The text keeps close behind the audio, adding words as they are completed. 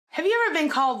Have you ever been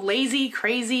called lazy,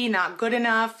 crazy, not good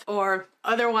enough, or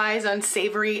otherwise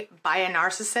unsavory by a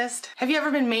narcissist? Have you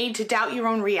ever been made to doubt your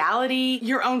own reality,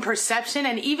 your own perception,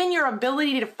 and even your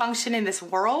ability to function in this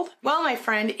world? Well, my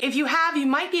friend, if you have, you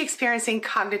might be experiencing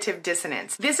cognitive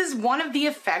dissonance. This is one of the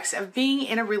effects of being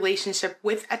in a relationship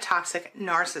with a toxic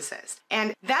narcissist.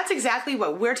 And that's exactly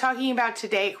what we're talking about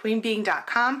today at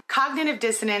queenbeing.com, cognitive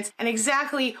dissonance, and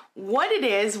exactly what it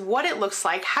is, what it looks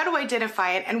like, how to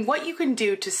identify it, and what you can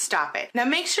do to stop it. Now,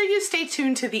 make sure you stay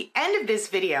tuned to the end of this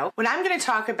video when I'm going to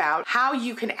talk about how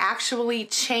you can actually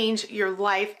change your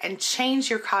life and change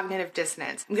your cognitive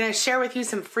dissonance. I'm going to share with you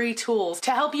some free tools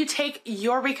to help you take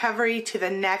your recovery to the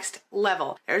next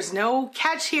level. There's no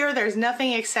catch here. There's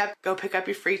nothing except go pick up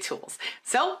your free tools.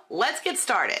 So let's get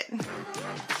started.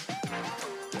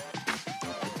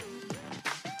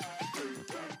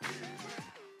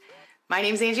 My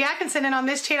name is Angie Atkinson, and on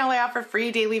this channel I offer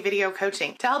free daily video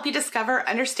coaching to help you discover,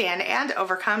 understand, and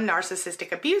overcome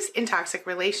narcissistic abuse in toxic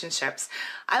relationships.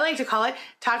 I like to call it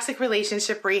toxic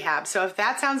relationship rehab. So if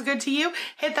that sounds good to you,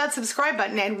 hit that subscribe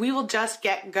button and we will just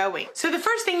get going. So the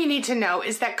first thing you need to know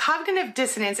is that cognitive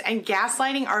dissonance and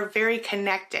gaslighting are very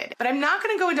connected. But I'm not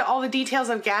going to go into all the details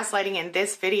of gaslighting in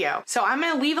this video. So I'm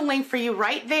going to leave a link for you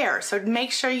right there. So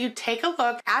make sure you take a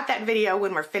look at that video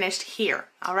when we're finished here.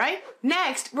 All right?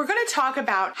 Next, we're going to talk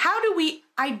about how do we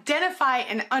identify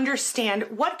and understand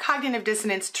what cognitive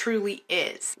dissonance truly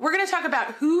is. We're going to talk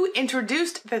about who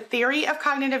introduced the theory of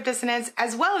cognitive dissonance,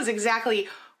 as well as exactly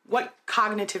what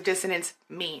cognitive dissonance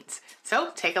means. So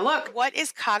take a look. What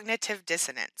is cognitive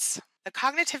dissonance? The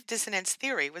cognitive dissonance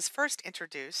theory was first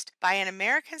introduced by an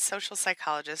American social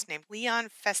psychologist named Leon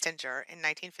Festinger in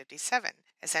 1957.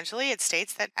 Essentially, it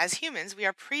states that as humans, we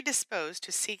are predisposed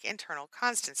to seek internal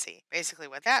constancy. Basically,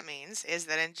 what that means is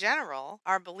that in general,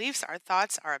 our beliefs, our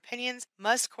thoughts, our opinions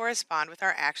must correspond with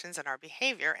our actions and our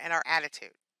behavior and our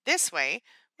attitude. This way,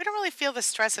 we don't really feel the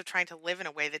stress of trying to live in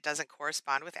a way that doesn't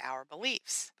correspond with our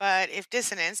beliefs. But if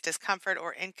dissonance, discomfort,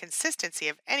 or inconsistency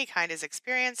of any kind is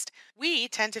experienced, we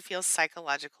tend to feel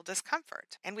psychological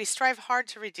discomfort, and we strive hard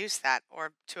to reduce that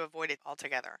or to avoid it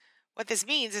altogether. What this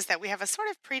means is that we have a sort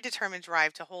of predetermined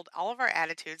drive to hold all of our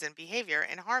attitudes and behavior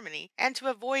in harmony and to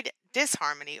avoid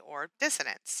disharmony or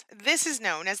dissonance. This is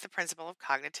known as the principle of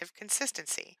cognitive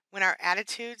consistency. When our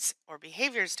attitudes or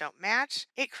behaviors don't match,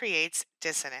 it creates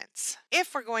dissonance.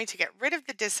 If we're going to get rid of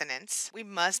the dissonance, we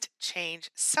must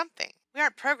change something. We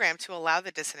aren't programmed to allow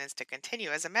the dissonance to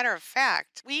continue. As a matter of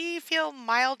fact, we feel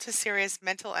mild to serious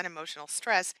mental and emotional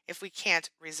stress if we can't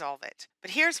resolve it.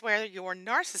 But here's where your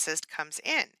narcissist comes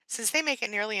in. Since they make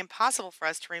it nearly impossible for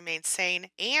us to remain sane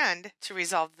and to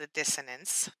resolve the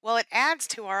dissonance, well, it adds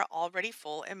to our already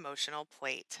full emotional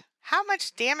plate. How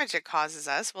much damage it causes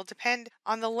us will depend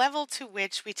on the level to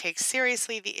which we take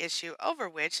seriously the issue over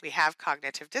which we have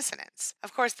cognitive dissonance.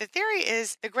 Of course, the theory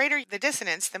is the greater the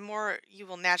dissonance, the more you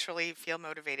will naturally feel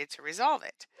motivated to resolve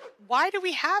it. Why do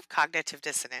we have cognitive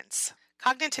dissonance?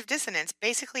 Cognitive dissonance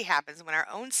basically happens when our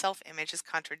own self-image is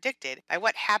contradicted by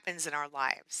what happens in our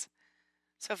lives.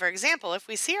 So, for example, if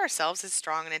we see ourselves as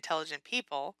strong and intelligent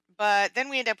people, but then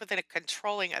we end up with a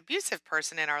controlling, abusive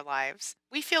person in our lives,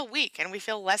 we feel weak and we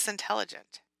feel less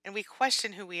intelligent, and we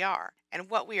question who we are and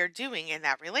what we are doing in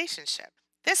that relationship.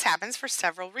 This happens for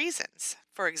several reasons.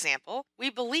 For example, we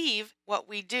believe what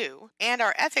we do, and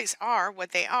our ethics are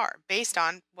what they are, based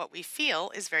on what we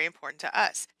feel is very important to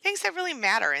us, things that really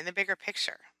matter in the bigger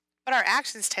picture. But our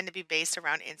actions tend to be based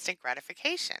around instant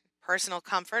gratification, personal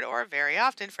comfort, or very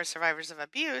often for survivors of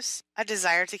abuse, a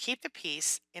desire to keep the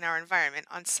peace in our environment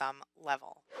on some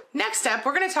level. Next up,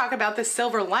 we're going to talk about the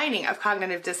silver lining of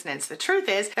cognitive dissonance. The truth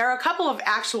is, there are a couple of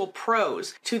actual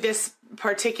pros to this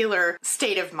particular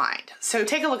state of mind. So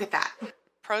take a look at that.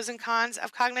 Pros and cons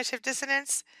of cognitive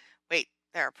dissonance? Wait,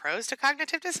 there are pros to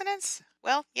cognitive dissonance?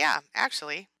 Well, yeah,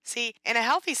 actually. See, in a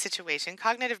healthy situation,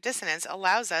 cognitive dissonance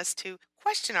allows us to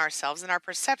question ourselves and our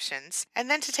perceptions, and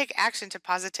then to take action to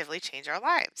positively change our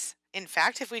lives. In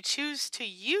fact, if we choose to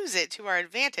use it to our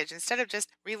advantage instead of just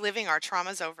reliving our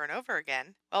traumas over and over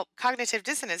again, well, cognitive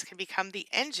dissonance can become the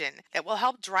engine that will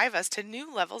help drive us to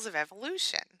new levels of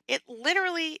evolution. It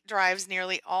literally drives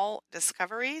nearly all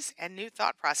discoveries and new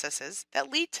thought processes that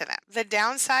lead to them. The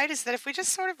downside is that if we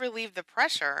just sort of relieve the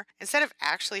pressure instead of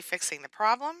actually fixing the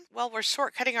problem, well, we're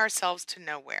shortcutting ourselves to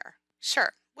nowhere.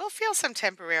 Sure, we'll feel some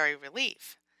temporary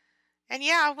relief. And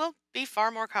yeah, we'll be far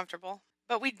more comfortable.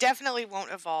 But we definitely won't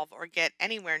evolve or get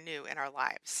anywhere new in our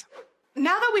lives.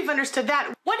 Now that we've understood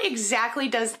that, what exactly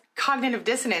does cognitive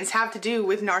dissonance have to do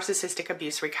with narcissistic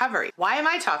abuse recovery? Why am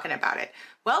I talking about it?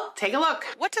 Well, take a look.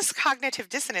 What does cognitive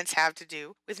dissonance have to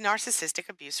do with narcissistic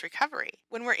abuse recovery?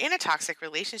 When we're in a toxic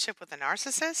relationship with a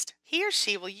narcissist, he or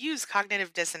she will use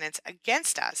cognitive dissonance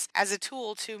against us as a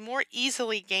tool to more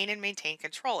easily gain and maintain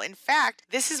control. In fact,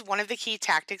 this is one of the key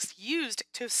tactics used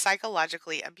to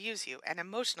psychologically abuse you and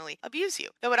emotionally abuse you.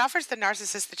 Though it offers the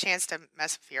narcissist the chance to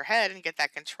mess with your head and get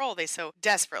that control they so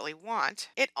desperately want,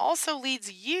 it also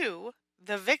leads you,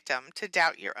 the victim, to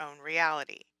doubt your own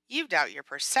reality. You doubt your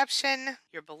perception,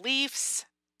 your beliefs,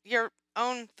 your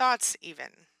own thoughts even.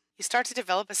 You start to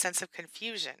develop a sense of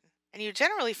confusion, and you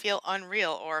generally feel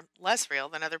unreal or less real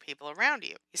than other people around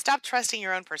you. You stop trusting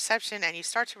your own perception, and you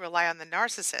start to rely on the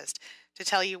narcissist to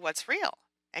tell you what's real.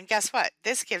 And guess what?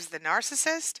 This gives the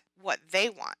narcissist what they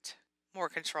want: more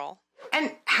control.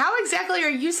 And how exactly are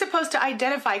you supposed to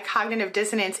identify cognitive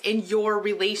dissonance in your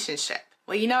relationship?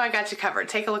 Well, you know I got you covered.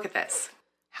 Take a look at this.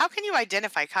 How can you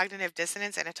identify cognitive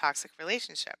dissonance in a toxic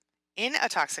relationship? In a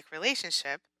toxic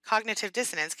relationship, cognitive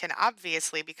dissonance can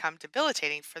obviously become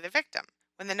debilitating for the victim.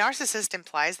 When the narcissist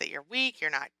implies that you're weak, you're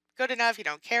not good enough, you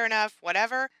don't care enough,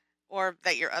 whatever, or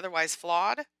that you're otherwise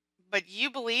flawed, but you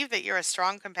believe that you're a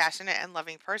strong, compassionate, and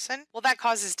loving person, well, that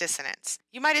causes dissonance.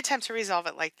 You might attempt to resolve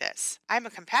it like this: I'm a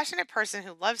compassionate person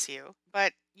who loves you,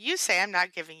 but you say I'm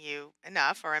not giving you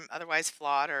enough, or I'm otherwise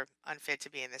flawed or unfit to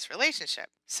be in this relationship.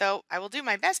 So I will do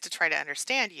my best to try to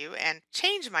understand you and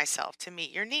change myself to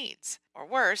meet your needs. Or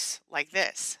worse, like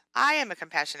this: I am a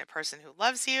compassionate person who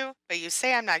loves you, but you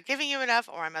say I'm not giving you enough,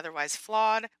 or I'm otherwise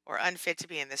flawed or unfit to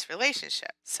be in this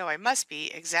relationship. So I must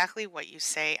be exactly what you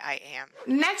say I am.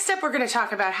 Next up, we're going to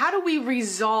talk about how do we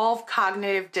resolve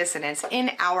cognitive dissonance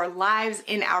in our lives,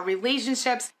 in our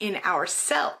relationships, in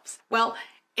ourselves. Well,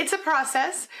 it's a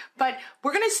process, but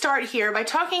we're going to start here by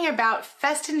talking about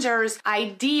Festinger's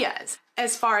ideas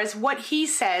as far as what he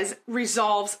says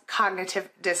resolves cognitive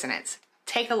dissonance.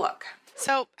 Take a look.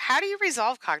 So, how do you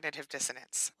resolve cognitive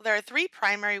dissonance? Well, there are three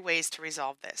primary ways to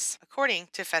resolve this, according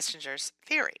to Festinger's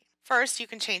theory. First, you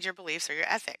can change your beliefs or your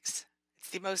ethics. It's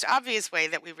the most obvious way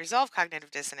that we resolve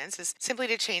cognitive dissonance is simply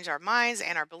to change our minds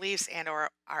and our beliefs and or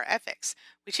our ethics.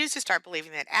 We choose to start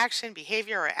believing that action,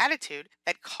 behavior, or attitude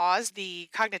that caused the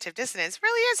cognitive dissonance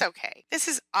really is okay. This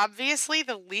is obviously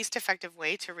the least effective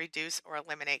way to reduce or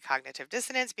eliminate cognitive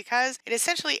dissonance because it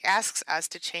essentially asks us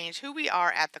to change who we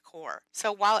are at the core.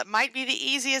 So while it might be the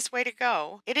easiest way to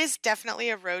go, it is definitely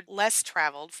a road less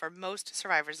traveled for most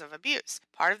survivors of abuse.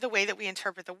 Part of the way that we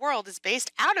interpret the world is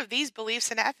based out of these beliefs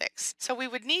and ethics. So we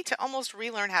would need to almost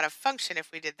relearn how to function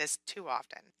if we did this too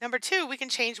often. Number two, we can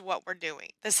change what we're doing.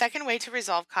 The second way to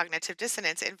resolve cognitive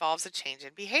dissonance involves a change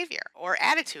in behavior or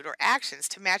attitude or actions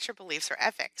to match your beliefs or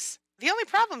ethics. The only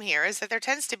problem here is that there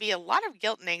tends to be a lot of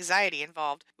guilt and anxiety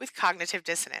involved with cognitive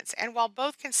dissonance, and while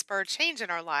both can spur change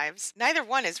in our lives, neither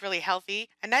one is really healthy,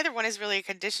 and neither one is really a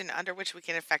condition under which we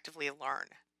can effectively learn.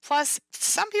 Plus,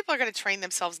 some people are going to train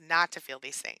themselves not to feel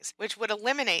these things, which would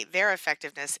eliminate their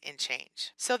effectiveness in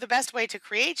change. So the best way to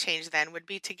create change then would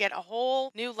be to get a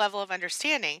whole new level of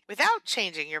understanding without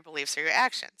changing your beliefs or your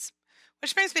actions.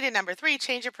 Which brings me to number three,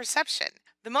 change your perception.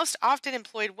 The most often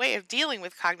employed way of dealing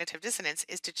with cognitive dissonance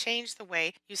is to change the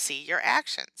way you see your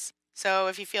actions. So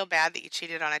if you feel bad that you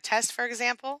cheated on a test, for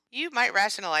example, you might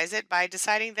rationalize it by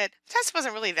deciding that the test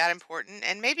wasn't really that important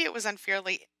and maybe it was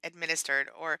unfairly administered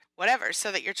or whatever,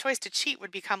 so that your choice to cheat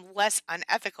would become less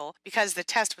unethical because the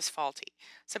test was faulty.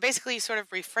 So basically you sort of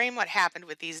reframe what happened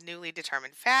with these newly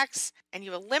determined facts, and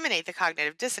you eliminate the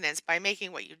cognitive dissonance by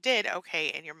making what you did okay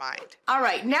in your mind. All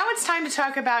right, now it's time to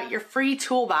talk about your free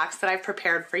toolbox that I've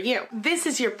prepared for you. This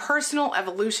is your personal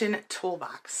evolution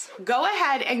toolbox. Go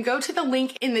ahead and go to the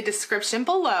link in the description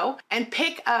below and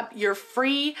pick up your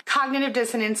free cognitive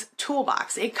dissonance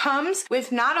toolbox. It comes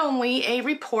with not only a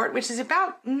report, which is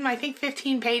about I think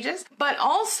 15 pages, but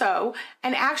also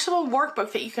an actual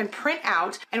workbook that you can print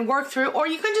out and work through, or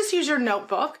you can just use your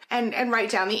notebook and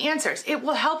write down the answers. It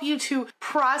will help you to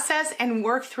process and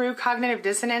work through cognitive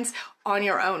dissonance on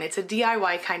your own. It's a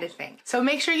DIY kind of thing. So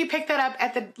make sure you pick that up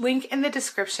at the link in the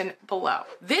description below.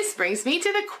 This brings me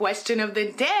to the question of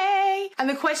the day. And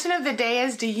the question of the day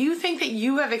is, do you think that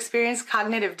you have experienced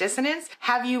cognitive dissonance?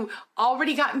 Have you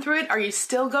already gotten through it? Are you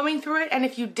still going through it? And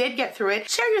if you did get through it,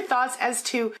 share your thoughts as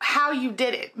to how you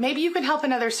did it. Maybe you can help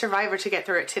another survivor to get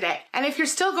through it today. And if you're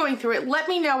still going through it, let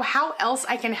me know how else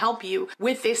I can help you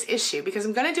with this issue, because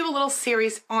I'm going to do a little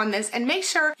series on this, and make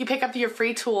sure you pick up your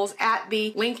free tools at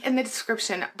the link in the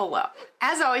description below.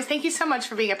 As always, thank you so much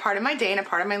for being a part of my day and a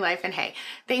part of my life, and hey,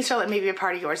 thanks for letting me be a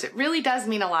part of yours. It really does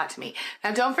mean a lot to me.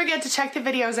 Now don't forget to check the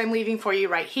videos I'm leaving for you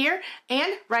right here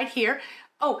and right here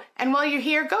Oh, and while you're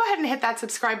here, go ahead and hit that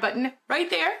subscribe button right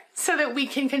there so that we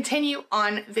can continue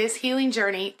on this healing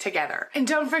journey together. And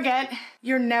don't forget,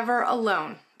 you're never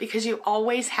alone because you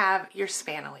always have your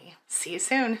Spanily. See you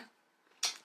soon.